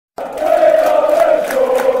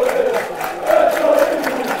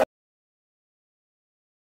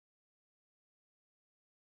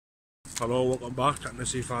Hello, welcome back.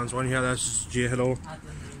 Newcastle fans, one here. This is Jay. Hello.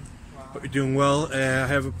 Hope you're doing well. I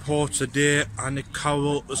have a report today, and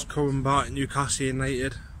Carroll is coming back to Newcastle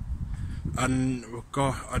United, and we've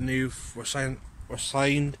got a new. We're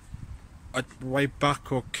signed at right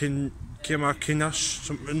back or Kinash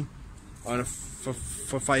something, on for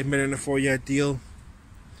 $5 million a 4-year deal.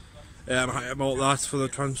 I'm happy about that for the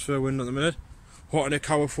transfer window at the minute. Hoping the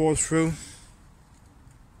Carroll falls through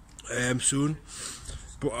soon.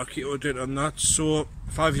 But I'll keep doing on that. So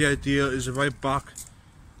 5-year deal is a right back.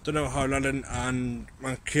 Don't know how London and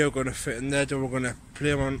Carroll are going to fit in there. Then we're going to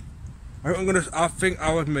play him on. I think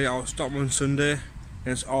I'll start him on Sunday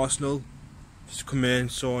against Arsenal. Just come in,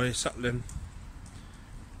 so he's settling.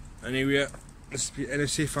 Anyway, let's be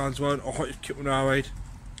NSC fans one. I hope you keep on alright.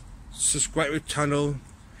 Subscribe to the channel.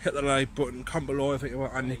 Hit the like button. Comment below if you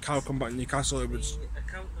want any Carroll come back to Newcastle. It was.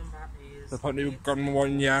 Apparently we've gone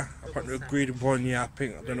 1 year, apparently we agreed 1 year, I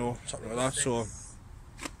think, I don't know, something like that. So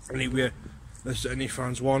anyway, this is Any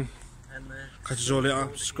Fans 1. Catch us all later.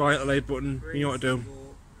 Subscribe, hit the like button, you know what to do.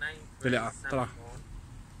 See you later. Ta-ra.